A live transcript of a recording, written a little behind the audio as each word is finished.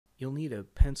you'll need a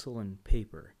pencil and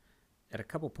paper. At a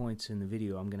couple points in the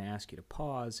video, I'm going to ask you to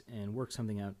pause and work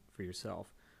something out for yourself.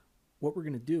 What we're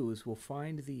going to do is we'll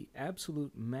find the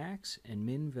absolute max and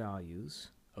min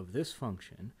values of this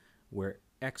function where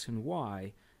x and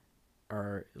y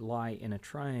lie in a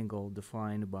triangle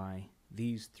defined by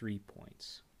these 3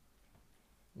 points.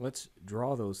 Let's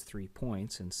draw those 3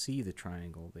 points and see the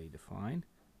triangle they define.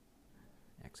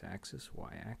 X-axis,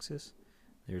 y-axis.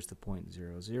 There's the point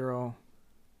 0, 0,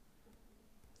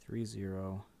 3,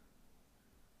 0,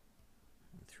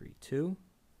 3, 2.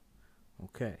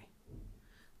 Okay.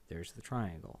 There's the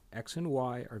triangle. X and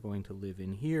y are going to live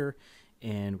in here,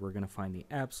 and we're going to find the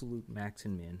absolute max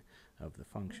and min of the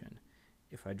function.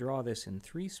 If I draw this in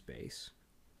 3 space,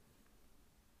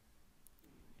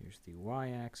 here's the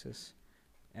y-axis,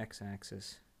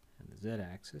 x-axis, and the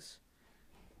z-axis.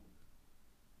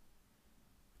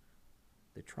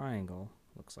 The triangle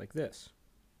looks like this.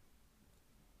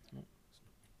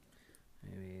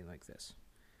 Maybe like this.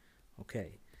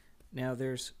 Okay. Now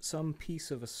there's some piece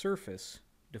of a surface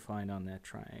defined on that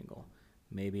triangle.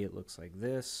 Maybe it looks like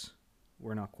this.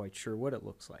 We're not quite sure what it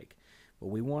looks like. But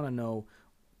we want to know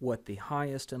what the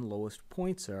highest and lowest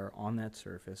points are on that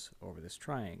surface over this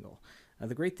triangle. Now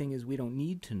the great thing is we don't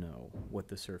need to know what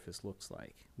the surface looks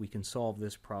like. We can solve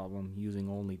this problem using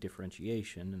only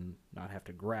differentiation and not have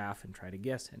to graph and try to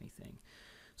guess anything.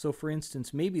 So for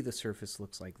instance, maybe the surface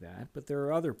looks like that, but there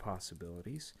are other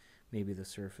possibilities. Maybe the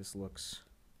surface looks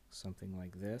something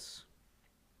like this.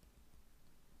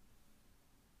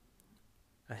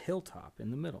 A hilltop in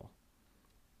the middle.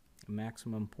 A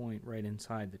maximum point right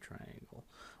inside the triangle.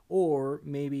 Or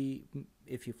maybe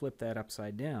if you flip that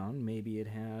upside down, maybe it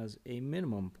has a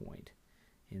minimum point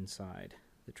inside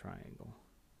the triangle.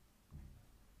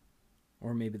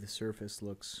 Or maybe the surface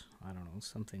looks, I don't know,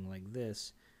 something like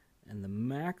this, and the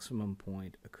maximum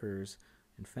point occurs,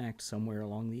 in fact, somewhere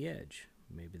along the edge.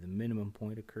 Maybe the minimum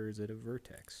point occurs at a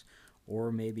vertex.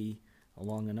 Or maybe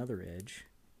along another edge,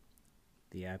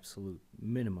 the absolute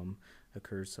minimum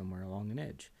occurs somewhere along an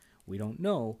edge. We don't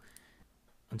know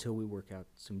until we work out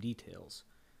some details.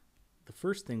 The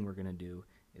first thing we're going to do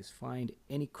is find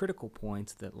any critical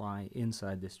points that lie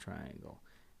inside this triangle.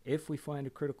 If we find a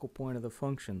critical point of the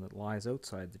function that lies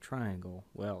outside the triangle,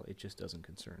 well, it just doesn't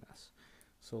concern us.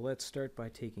 So let's start by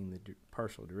taking the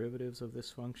partial derivatives of this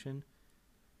function.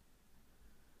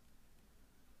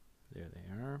 There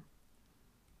they are.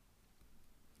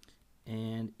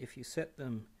 And if you set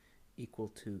them equal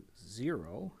to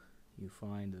 0, you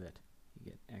find that you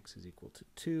get x is equal to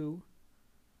 2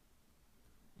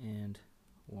 and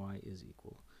y is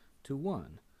equal to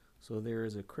 1. So there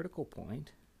is a critical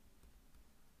point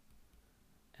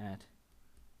at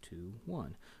 2,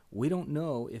 1. We don't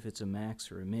know if it's a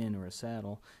max or a min or a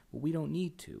saddle, but we don't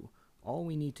need to. All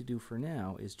we need to do for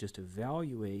now is just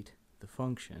evaluate the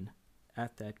function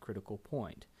at that critical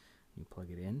point. You plug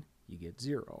it in, you get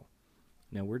 0.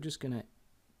 Now we're just going to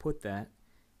put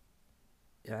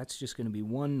that's just going to be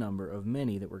one number of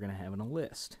many that we're going to have in a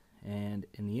list. And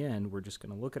in the end, we're just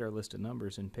going to look at our list of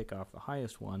numbers and pick off the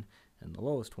highest one and the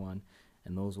lowest one,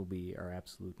 and those will be our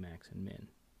absolute max and min.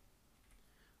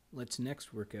 Let's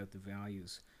next work out the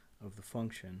values of the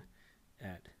function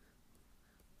at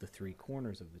the 3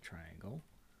 corners of the triangle.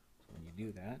 So when you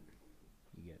do that,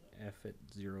 you get f at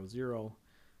 0, 0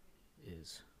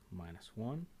 is minus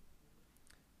 1.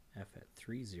 F at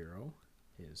 3, 0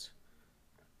 is,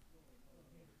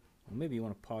 well, maybe you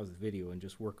want to pause the video and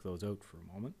just work those out for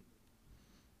a moment.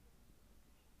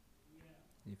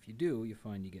 If you do, you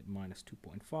find you get minus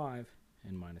 2.5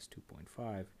 and minus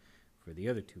 2.5 for the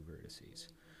other 2 vertices.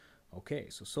 Okay,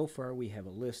 so far we have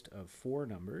a list of 4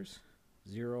 numbers,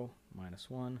 0, minus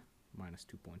 1, minus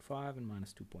 2.5, and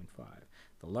minus 2.5.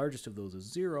 The largest of those is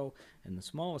 0, and the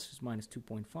smallest is minus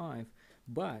 2.5,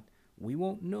 but we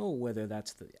won't know whether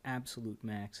that's the absolute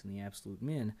max and the absolute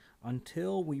min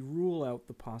until we rule out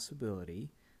the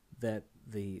possibility that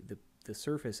the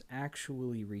surface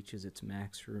actually reaches its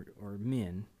max or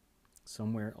min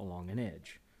somewhere along an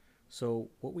edge. So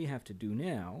what we have to do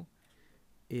now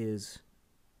is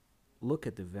look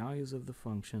at the values of the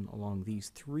function along these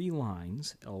 3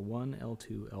 lines, L1,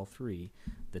 L2, L3,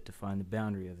 that define the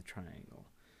boundary of the triangle.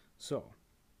 So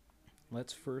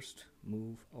let's first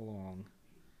move along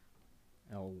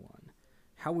L1.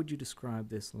 How would you describe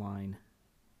this line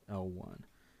L1?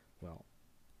 Well,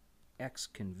 x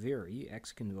can vary.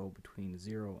 X can go between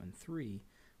 0 and 3,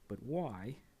 but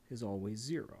y is always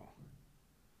 0.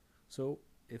 So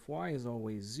if y is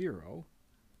always 0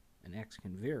 and x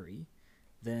can vary,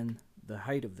 then the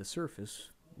height of the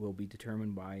surface will be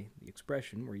determined by the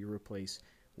expression where you replace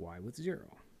y with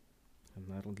 0. And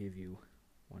that'll give you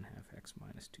 1/2 x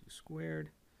minus 2 squared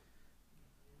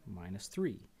minus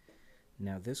 3.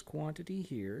 Now this quantity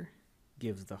here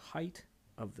gives the height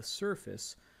of the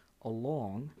surface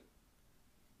along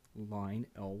line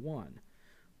L1.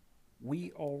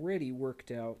 We already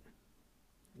worked out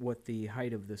what the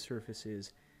height of the surface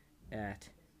is at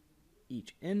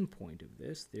each endpoint of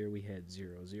this. There we had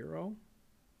 0, 0.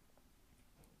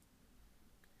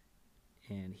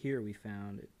 And here we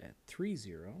found it at 3,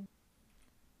 0.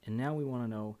 And now we want to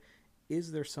know,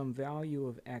 is there some value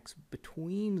of x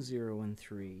between 0 and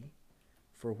 3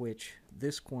 for which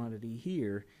this quantity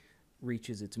here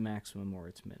reaches its maximum or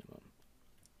its minimum?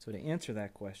 So to answer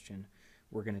that question,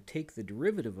 we're going to take the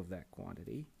derivative of that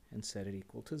quantity and set it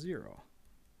equal to 0.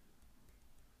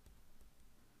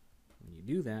 When you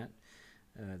do that,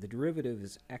 the derivative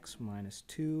is x minus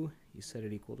 2. You set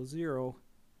it equal to 0,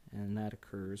 and that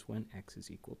occurs when x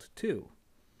is equal to 2.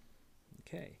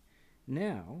 Okay,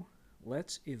 now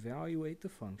let's evaluate the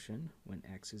function when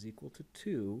x is equal to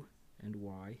 2 and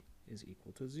y is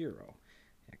equal to 0.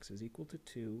 X is equal to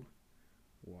 2,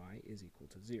 y is equal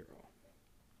to 0.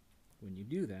 When you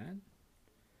do that,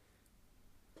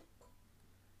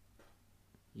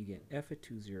 you get f at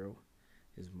 2, 0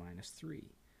 is minus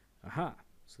 3. Aha!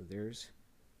 So there's,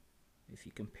 if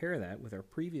you compare that with our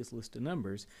previous list of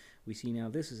numbers, we see now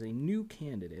this is a new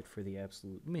candidate for the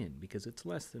absolute min because it's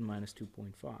less than minus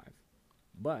 2.5.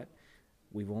 But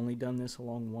we've only done this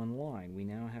along one line. We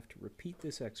now have to repeat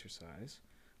this exercise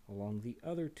along the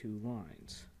other two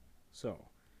lines. So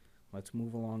let's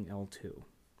move along L2.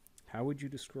 How would you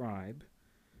describe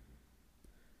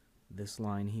this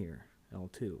line here,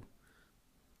 L2?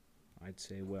 I'd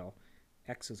say, well,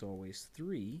 x is always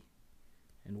 3,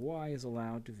 and y is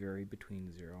allowed to vary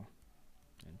between 0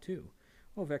 and 2.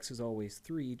 Well, if x is always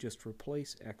 3, just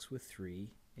replace x with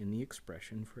 3 in the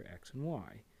expression for x and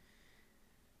y.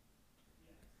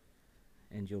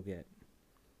 And you'll get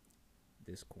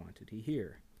this quantity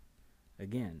here.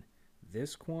 Again,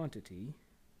 this quantity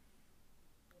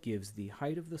gives the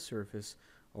height of the surface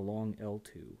along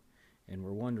L2, and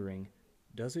we're wondering,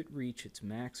 does it reach its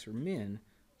max or min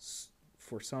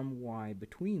for some y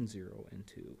between 0 and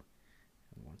 2?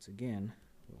 And once again,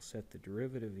 we'll set the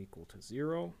derivative equal to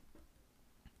 0.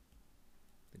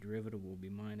 The derivative will be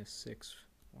minus 6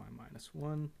 y minus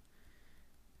 1,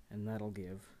 and that'll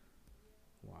give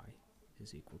y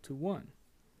is equal to 1.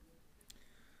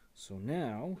 So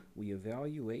now we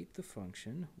evaluate the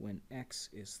function when x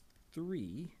is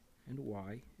 3 and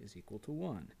y is equal to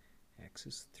 1. X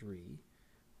is 3,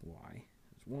 y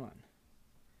is 1.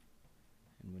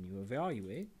 And when you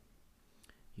evaluate,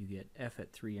 you get f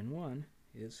at 3 and 1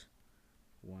 is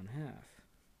 1/2.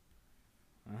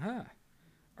 Aha!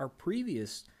 Our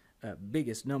previous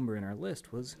biggest number in our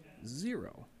list was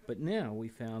 0, but now we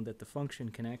found that the function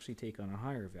can actually take on a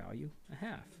higher value,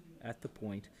 1/2, at the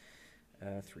point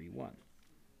 3, 1.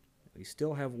 We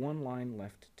still have one line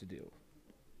left to do.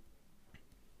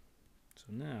 So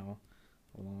now,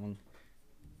 along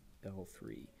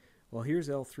L3. Well, here's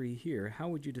L3 here. How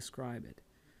would you describe it?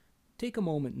 Take a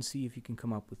moment and see if you can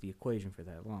come up with the equation for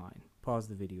that line. Pause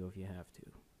the video if you have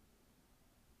to.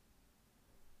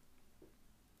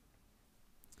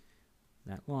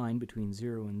 That line between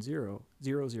 0 and 0,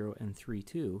 0, 0 and 3,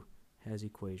 2 has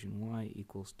equation y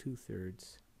equals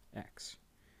 2/3 x.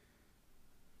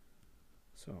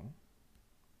 So,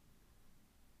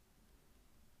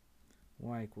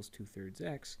 y equals 2/3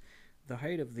 x. The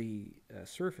height of the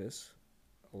surface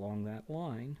along that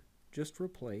line, just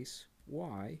replace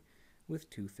y with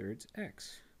 2/3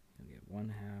 x. You'll get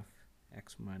 1/2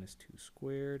 x minus 2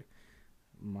 squared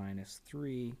minus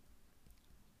 3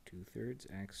 2/3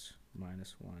 x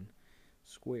minus 1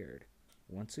 squared.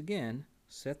 Once again,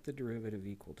 set the derivative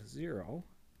equal to 0,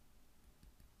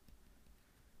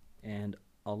 and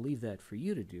I'll leave that for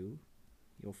you to do.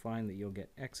 You'll find that you'll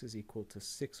get x is equal to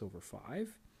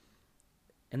 6/5.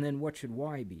 And then what should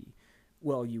y be?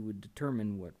 Well, you would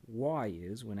determine what y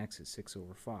is when x is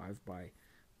 6/5 by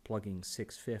plugging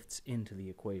 6/5 into the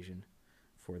equation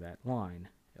for that line,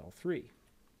 L3.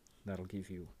 That'll give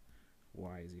you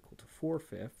y is equal to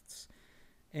 4/5,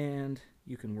 and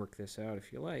you can work this out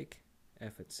if you like.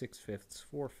 F at 6/5,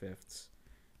 4/5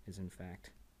 is in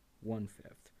fact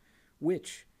 1/5,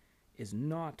 which is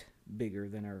not bigger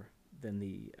than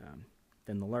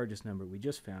the largest number we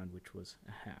just found, which was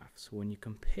 1/2. So when you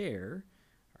compare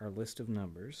our list of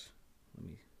numbers, let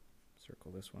me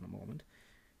circle this one a moment.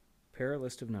 Compare our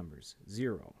list of numbers: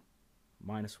 0,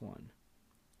 minus 1,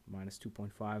 minus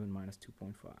 2.5 and minus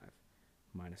 2.5,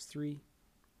 minus 3,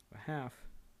 1/2,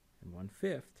 and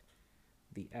 1/5.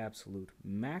 The absolute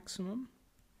maximum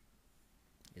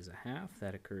is 1/2.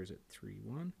 That occurs at 3,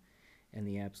 1. And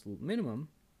the absolute minimum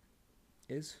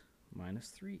is minus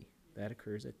 3. That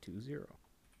occurs at 2, 0.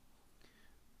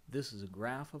 This is a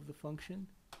graph of the function.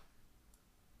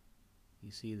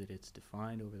 You see that it's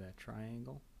defined over that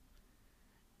triangle.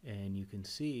 And you can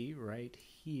see right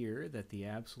here that the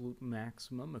absolute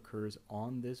maximum occurs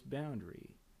on this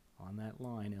boundary, on that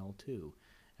line L2,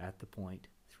 at the point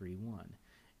 3, 1.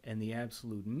 And the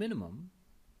absolute minimum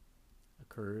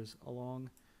occurs along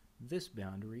this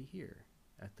boundary here,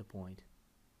 at the point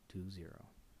 2, 0.